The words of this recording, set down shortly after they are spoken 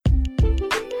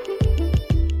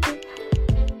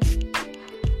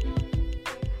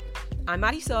I'm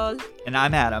Marisol. And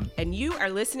I'm Adam. And you are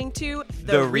listening to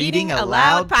The Reading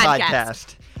Aloud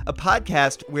Podcast. A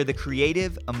podcast where the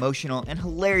creative, emotional, and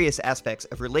hilarious aspects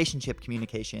of relationship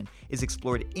communication is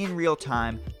explored in real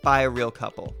time by a real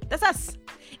couple. That's us.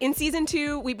 In Season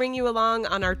 2, we bring you along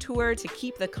on our tour to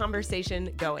keep the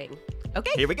conversation going.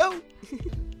 Okay. Here we go.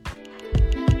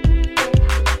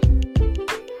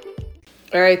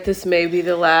 All right, this may be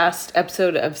the last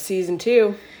episode of Season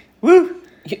 2. Woo!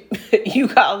 You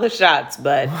call the shots,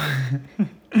 bud.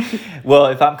 Well,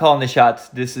 if I'm calling the shots,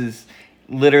 this is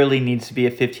literally needs to be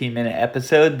a 15-minute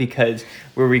episode because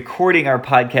we're recording our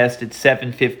podcast at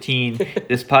 7:15.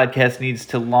 This podcast needs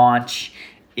to launch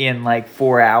in like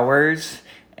 4 hours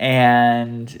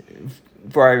and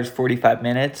 4 hours, 45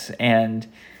 minutes. And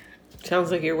sounds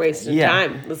like you're wasting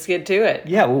time. Let's get to it.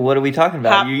 Yeah, well, what are we talking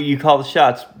about? You call the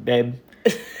shots, babe.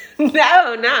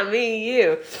 No, not me,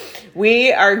 you.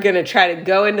 We are going to try to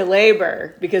go into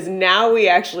labor because now we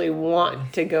actually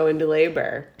want to go into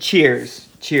labor. Cheers.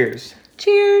 Cheers.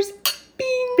 Cheers.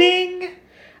 Bing.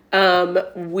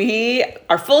 Bing. We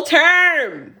are full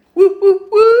term. Whoop, whoop,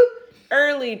 whoop.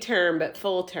 Early term, but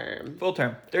full term. Full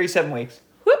term. 37 weeks.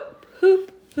 Whoop,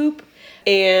 whoop, whoop.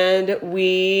 And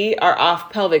we are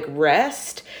off pelvic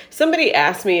rest. Somebody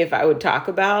asked me if I would talk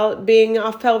about being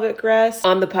off pelvic rest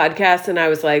on the podcast. And I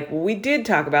was like, well, we did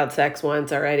talk about sex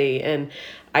once already. And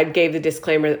I gave the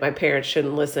disclaimer that my parents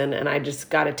shouldn't listen. And I just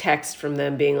got a text from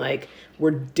them being like, we're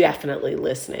definitely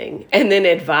listening. And then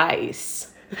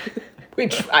advice,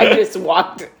 which I just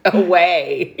walked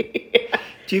away.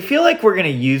 Do you feel like we're going to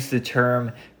use the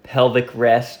term pelvic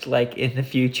rest like in the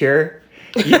future?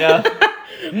 You know?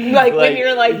 like when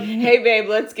you're like, hey babe,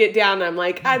 let's get down. I'm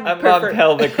like, I'm prefer on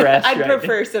pelvic rest. I'd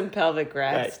prefer some pelvic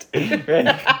rest.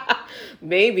 Right.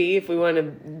 Maybe if we want to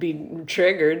be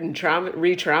triggered and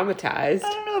re-traumatized.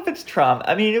 I don't know if it's trauma.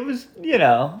 I mean, it was, it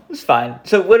was fine.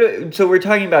 So we're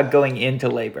talking about going into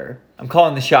labor. I'm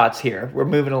calling the shots here. We're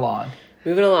moving along.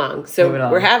 So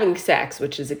we're having sex,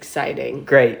 which is exciting.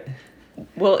 Great.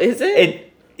 Well, is it?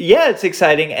 Yeah, it's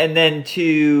exciting. And then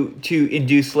to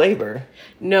induce labor.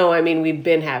 No, I mean, we've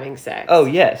been having sex. Oh,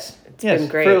 yes. It's been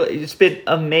great. It's been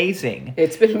amazing.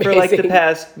 It's been amazing. For like the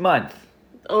past month.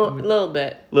 Oh, a little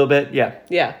bit. A little bit, yeah.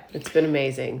 Yeah, it's been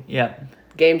amazing. Yeah.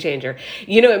 Game changer.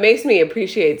 It makes me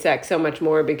appreciate sex so much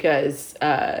more because,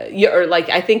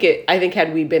 I think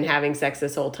had we been having sex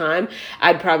this whole time,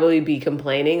 I'd probably be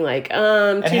complaining like,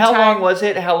 And how long was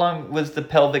it? How long was the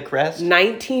pelvic rest?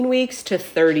 19 weeks to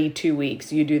 32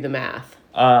 weeks. You do the math.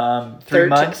 3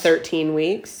 months? 13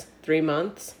 weeks. 3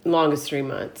 months. Longest 3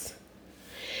 months.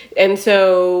 And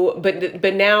so,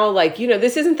 but now,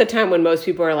 this isn't the time when most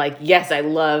people are like, yes, I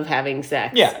love having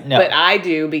sex. Yeah, no. But I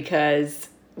do because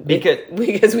we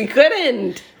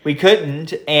couldn't. We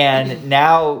couldn't, and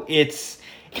now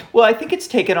I think it's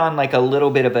taken on like a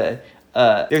little bit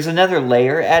of there's another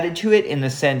layer added to it in the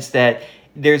sense that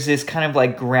there's this kind of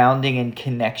like grounding and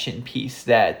connection piece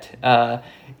that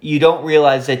you don't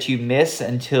realize that you miss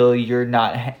until you're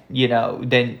not,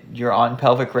 then you're on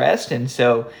pelvic rest. And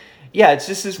so, yeah, it's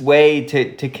just this way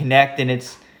to connect, and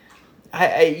it's,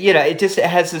 it just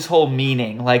has this whole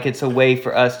meaning. Like it's a way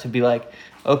for us to be like,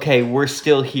 okay, we're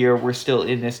still here. We're still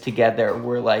in this together.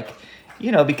 We're like,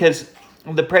 because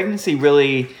the pregnancy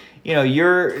really,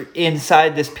 you're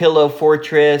inside this pillow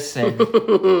fortress and,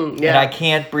 and I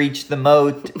can't breach the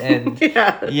moat. And,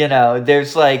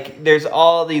 there's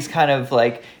all these kind of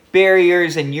like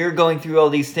barriers and you're going through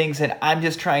all these things and I'm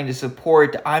just trying to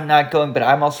support. I'm not going, but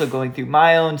I'm also going through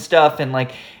my own stuff. And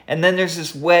then there's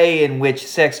this way in which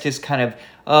sex just kind of,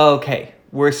 okay,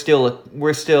 we're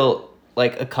still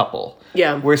like a couple.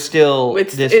 Yeah. We're still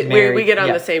married. We get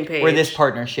on the same page. We're this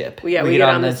partnership. Yeah, we get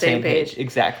on the same page.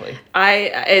 Exactly.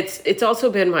 It's also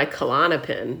been my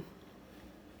Klonopin.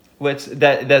 What's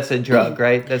that? That's a drug,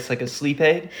 right? That's like a sleep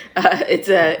aid? It's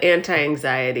a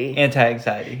anti-anxiety.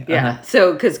 Anti-anxiety. Yeah.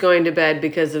 So, because going to bed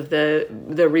because of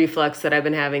the reflux that I've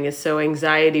been having is so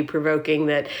anxiety provoking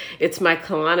that it's my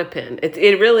Klonopin.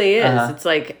 It really is. It's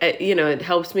like, it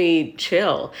helps me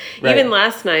chill. Right. Even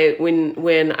last night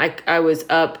when I was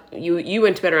up, you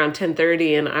went to bed around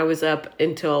 10:30 and I was up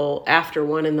until after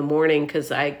 1 a.m.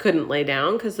 because I couldn't lay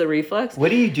down because of the reflux. What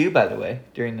do you do, by the way,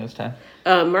 during those times?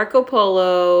 Marco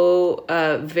Polo,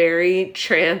 very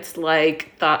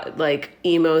trance-like thought, like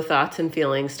emo thoughts and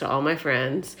feelings to all my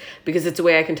friends because it's a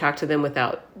way I can talk to them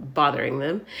without bothering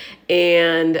them.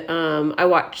 And I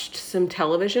watched some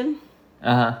television.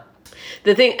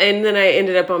 The thing, and then I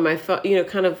ended up on my phone,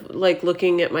 kind of like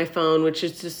looking at my phone, which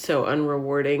is just so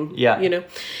unrewarding. Yeah.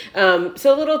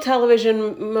 So a little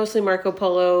television, mostly Marco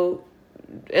Polo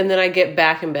then I get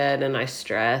back in bed and I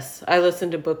stress. I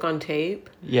listen to book on tape.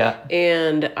 Yeah.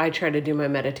 And I try to do my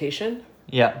meditation.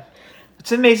 Yeah.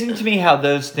 It's amazing to me how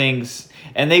those things,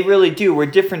 and they really do, we're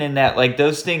different in that, like,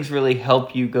 those things really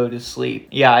help you go to sleep.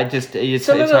 Yeah, it's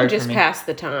Some of them hard just for me. pass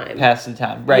the time. Pass the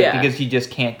time, right, Yeah. because you just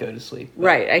can't go to sleep. But,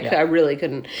 Right, yeah. I really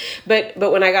couldn't. But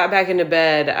when I got back into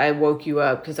bed, I woke you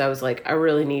up because I was like, I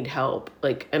really need help.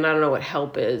 Like, and I don't know what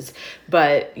help is,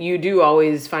 but you do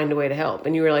always find a way to help.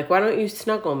 And you were like, why don't you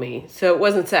snuggle me? So it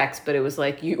wasn't sex, but it was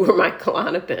like you were my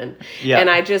Klonopin. Yeah. And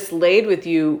I just laid with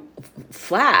you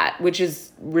flat, which is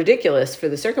ridiculous for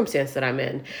the circumstance that I'm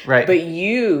in. Right. But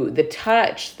you, the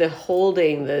touch, the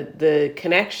holding, the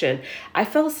connection, I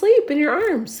fell asleep in your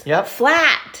arms. Yep.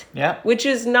 Flat. Yep. Which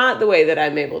is not the way that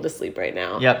I'm able to sleep right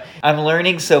now. Yep. I'm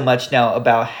learning so much now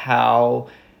about how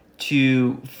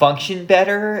to function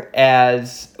better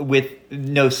as with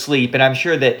no sleep. And I'm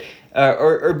sure that,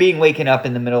 or being waken up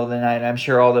in the middle of the night, I'm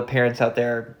sure all the parents out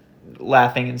there are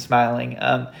laughing and smiling.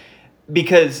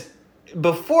 Because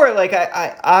before, like,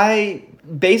 I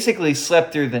basically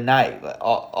slept through the night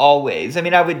always. I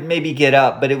mean, I would maybe get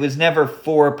up, but it was never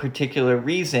for a particular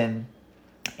reason.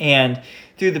 And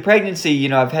through the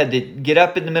pregnancy, I've had to get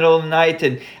up in the middle of the night,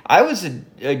 and I was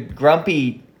a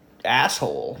grumpy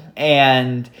asshole.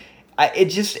 And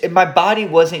my body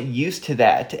wasn't used to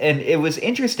that. And it was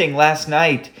interesting last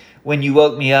night when you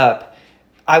woke me up,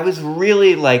 I was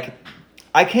really like,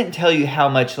 I can't tell you how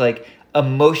much like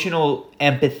emotional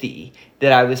empathy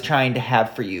that I was trying to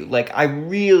have for you. Like, I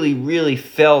really, really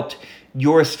felt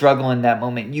your struggle in that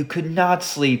moment. You could not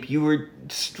sleep. You were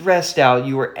stressed out.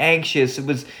 You were anxious.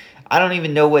 I don't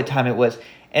even know what time it was.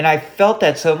 And I felt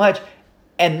that so much.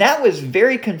 And that was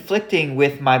very conflicting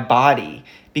with my body,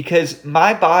 because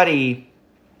my body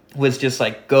was just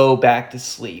like, go back to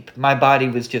sleep. My body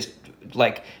was just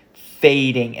like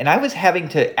fading, and I was having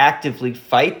to actively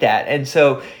fight that. And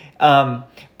so,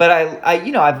 but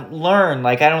I've learned,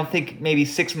 like, I don't think maybe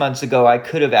 6 months ago I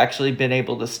could have actually been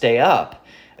able to stay up,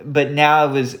 but now I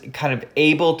was kind of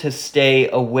able to stay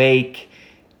awake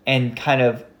and kind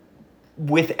of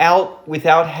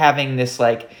without having this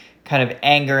like kind of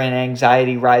anger and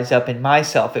anxiety rise up in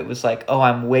myself. It was like, oh,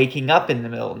 I'm waking up in the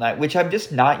middle of the night, which I'm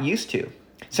just not used to.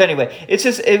 So anyway, it's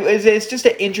just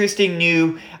an interesting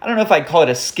new, I don't know if I'd call it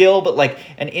a skill, but like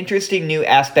an interesting new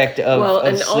aspect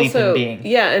of sleep and being.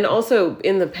 Yeah, and also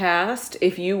in the past,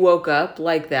 if you woke up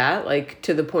like that, like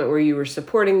to the point where you were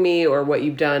supporting me, or what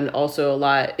you've done also a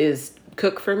lot is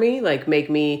cook for me, like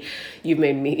you've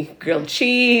made me grilled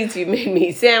cheese, you've made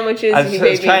me sandwiches. I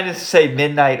was trying to say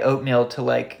midnight oatmeal to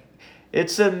like,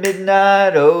 it's a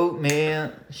midnight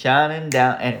oatmeal shining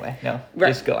down. Anyway, no,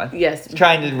 just go on. Yes.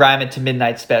 Trying to rhyme it to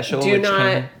Midnight Special. Do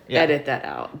not edit that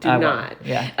out. Do not.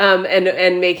 Yeah.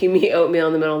 And making me oatmeal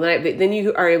in the middle of the night. But then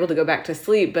you are able to go back to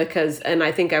sleep and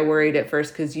I think I worried at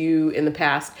first because you in the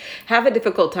past have a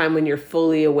difficult time when you're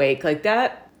fully awake like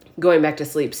that, going back to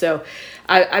sleep. So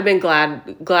I've been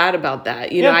glad about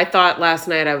that. You know, I thought last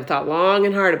night, I thought long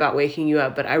and hard about waking you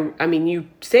up, but I mean, you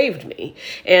saved me,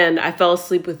 and I fell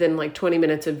asleep within like 20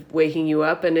 minutes of waking you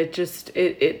up, and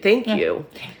thank you.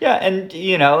 Yeah. And,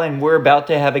 and we're about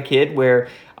to have a kid where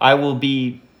I will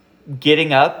be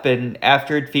getting up and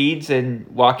after it feeds and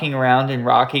walking around and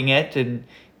rocking it and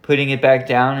putting it back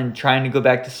down and trying to go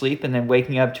back to sleep and then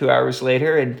waking up 2 hours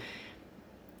later and,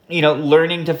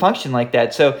 learning to function like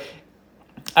that. So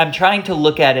I'm trying to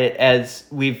look at it, as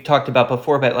we've talked about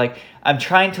before, but like I'm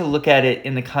trying to look at it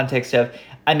in the context of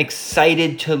I'm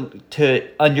excited to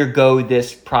undergo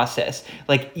this process.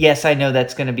 Like, yes, I know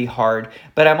that's going to be hard,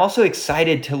 but I'm also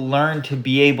excited to learn to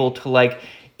be able to like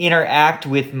interact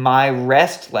with my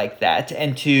rest like that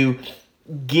and to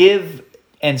give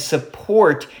and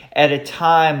support at a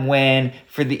time when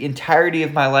for the entirety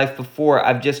of my life before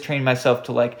I've just trained myself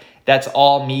to like, that's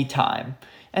all me time.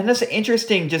 And that's an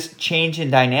interesting just change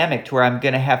in dynamic to where I'm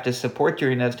going to have to support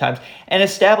during those times and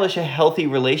establish a healthy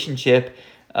relationship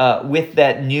with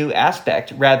that new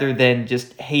aspect rather than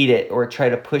just hate it or try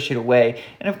to push it away.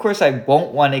 And of course, I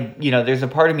won't want to, there's a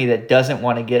part of me that doesn't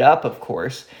want to get up, of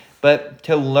course, but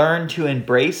to learn to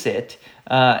embrace it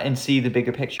and see the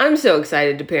bigger picture. I'm so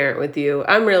excited to parent with you.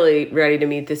 I'm really ready to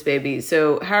meet this baby.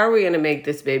 So how are we going to make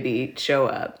this baby show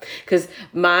up? Because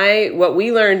what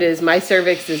we learned is my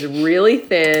cervix is really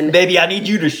thin. Baby, I need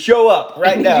you to show up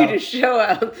right now. I need you to show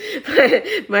up.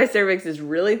 My cervix is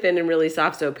really thin and really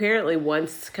soft. So apparently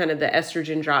once kind of the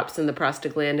estrogen drops and the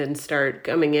prostaglandins start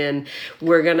coming in,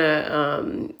 we're going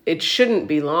to, it shouldn't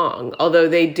be long. Although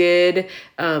they did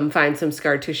find some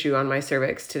scar tissue on my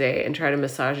cervix today and try to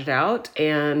massage it out.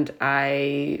 and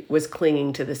I was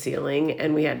clinging to the ceiling,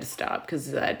 and we had to stop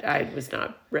because I was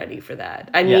not ready for that.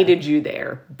 I needed you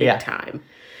there big time.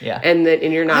 Yeah. And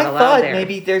you're not allowed thought there.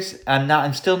 maybe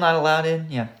I'm still not allowed in.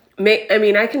 Yeah. I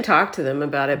mean, I can talk to them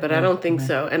about it, but I don't think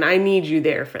so. And I need you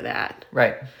there for that.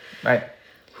 Right.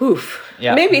 Oof.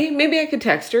 Yeah. Maybe I could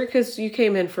text her because you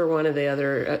came in for one of the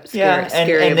other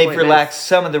scary and they've relaxed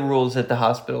some of the rules at the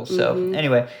hospital. So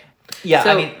anyway,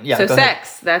 So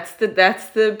sex. That's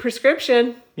the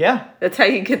prescription. Yeah. That's how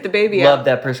you get the baby out. Love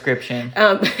that prescription.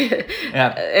 And,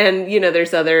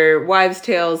 there's other wives'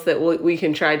 tales that we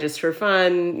can try just for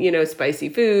fun. Spicy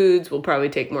foods. We'll probably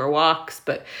take more walks.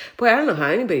 But, boy, I don't know how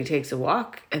anybody takes a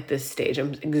walk at this stage.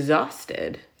 I'm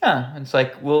exhausted. Yeah. It's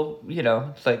like,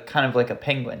 it's like kind of like a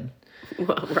penguin.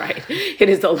 Well, right. It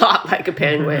is a lot like a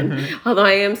penguin. Although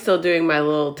I am still doing my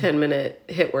little 10-minute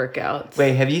HIIT workouts.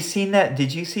 Wait, have you seen that?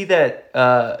 Did you see that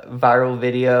viral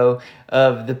video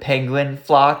of the penguin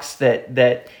flocks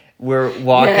that were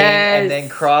walking and then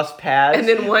crossed paths? And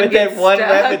then one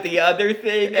went with the other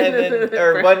thing,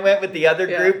 or one went with the other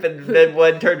group, and then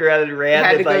one turned around and ran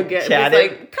and chatted.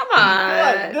 It was like, come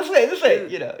on. This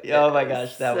way. Oh my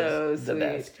gosh, that was the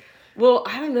best. Well,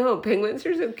 I don't know. Penguins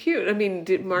are so cute. I mean,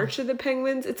 did March of the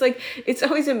Penguins? It's like, it's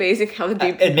always amazing how the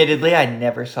people... Admittedly, I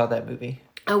never saw that movie.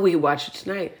 Oh, we watched it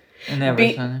tonight. I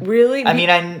never saw it. Really? I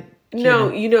mean,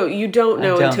 No, you don't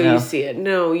know until you see it.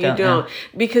 No, you don't.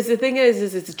 Because the thing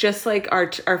is it's just like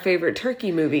our favorite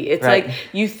turkey movie. It's like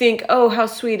you think, oh, how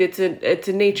sweet! It's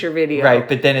a nature video, right?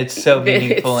 But then it's so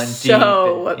meaningful and deep.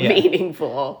 So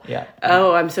meaningful. Yeah.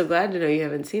 Oh, I'm so glad to know you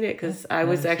haven't seen it because I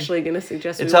was actually going to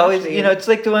suggest. It's always it's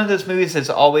like one of those movies that's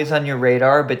always on your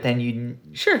radar, but then you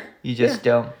just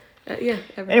don't.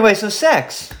 Anyway, so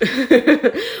sex.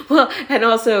 Well, and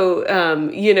also,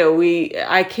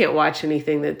 I can't watch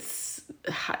anything that's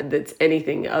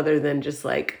anything other than just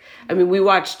like, I mean, we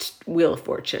watched Wheel of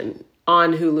Fortune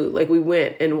on Hulu. Like, we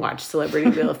went and watched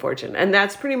Celebrity Wheel of Fortune, and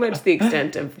that's pretty much the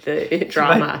extent of the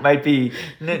drama. Might be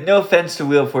no offense to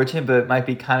Wheel of Fortune, but it might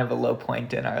be kind of a low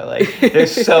point in our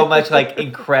there's so much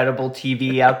incredible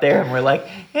TV out there, and we're like,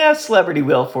 yeah, Celebrity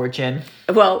Wheel of Fortune.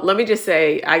 Well, let me just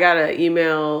say, I got an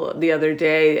email the other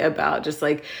day about just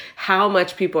how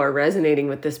much people are resonating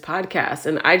with this podcast.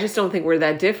 And I just don't think we're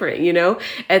that different,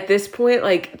 At this point,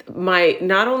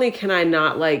 not only can I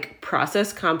not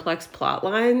process complex plot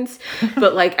lines,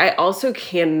 but I also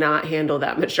cannot handle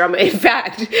that much drama. In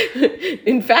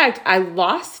fact, I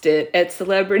lost it at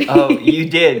Celebrity. Oh, you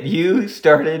did. You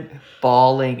started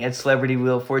bawling at Celebrity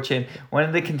Wheel of Fortune. One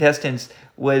of the contestants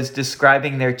was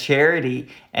describing their charity,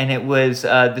 and it was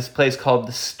this place called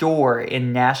The Store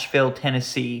in Nashville,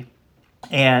 Tennessee.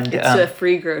 And it's a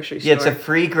free grocery store. Yeah, it's a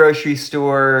free grocery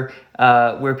store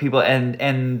where people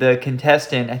and the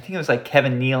contestant, I think it was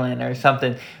Kevin Nealon or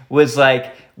something, was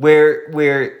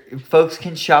where folks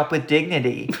can shop with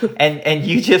dignity. and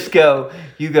you go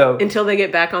until they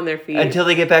get back on their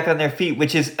feet.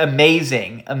 Which is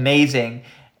amazing.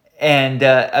 And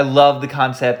I love the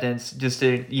concept, and it's just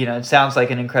it sounds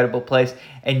like an incredible place.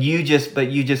 And you just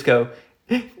go,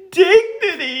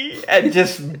 dignity, and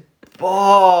just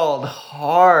bawled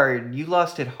hard. You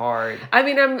lost it hard. I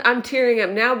mean, I'm tearing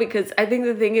up now because I think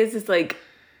the thing is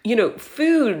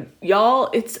food,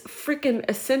 y'all. It's freaking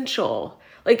essential.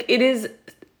 It is.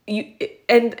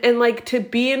 And to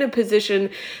be in a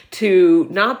position to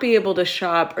not be able to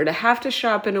shop or to have to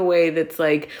shop in a way that's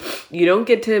you don't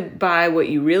get to buy what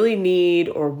you really need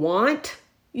or want,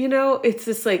 it's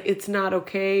just it's not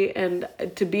okay. And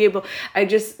to be able,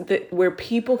 where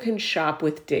people can shop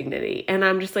with dignity. And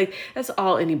I'm just that's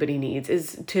all anybody needs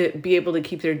is to be able to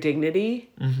keep their dignity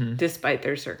despite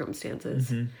their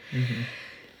circumstances.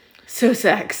 So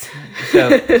sex.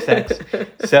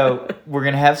 So we're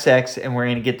going to have sex, and we're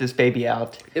going to get this baby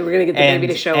out. We're going to get the baby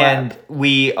to show up. And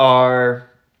we are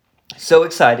so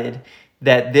excited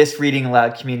that this Reading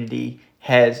Aloud community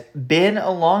has been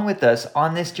along with us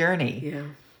on this journey. Yeah.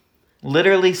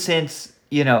 Literally since,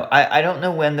 I don't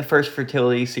know when the first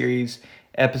fertility series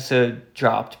episode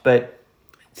dropped, but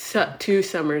 2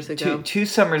 summers ago. 2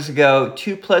 summers ago,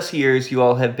 2+ years, you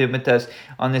all have been with us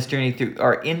on this journey through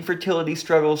our infertility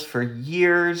struggles for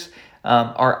years,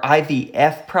 our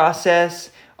IVF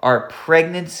process, our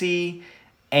pregnancy,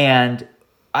 and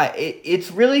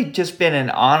it's really just been an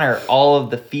honor, all of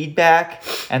the feedback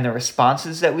and the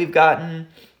responses that we've gotten,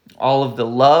 all of the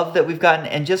love that we've gotten,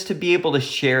 and just to be able to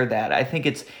share that. I think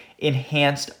it's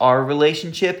enhanced our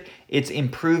relationship. It's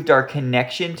improved our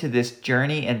connection to this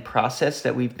journey and process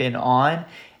that we've been on.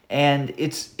 And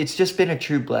it's just been a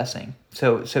true blessing.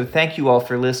 So thank you all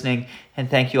for listening, and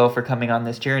thank you all for coming on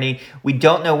this journey. We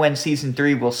don't know when season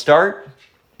 3 will start.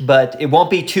 but it won't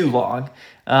be too long.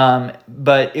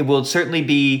 But it will certainly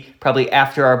be probably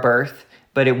after our birth,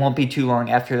 but it won't be too long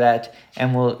after that,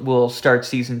 and we'll start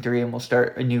season 3 and we'll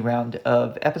start a new round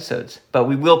of episodes. But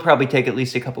we will probably take at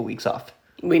least a couple weeks off.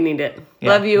 We need it. Yeah,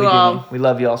 love you all. We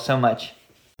love you all so much.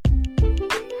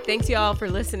 Thanks y'all for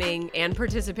listening and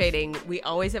participating. We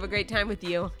always have a great time with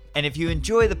you. And if you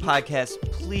enjoy the podcast,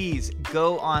 please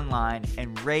go online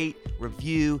and rate,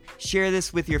 review, share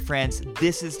this with your friends.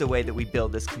 This is the way that we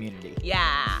build this community.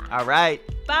 Yeah. All right.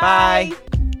 Bye.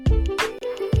 Bye.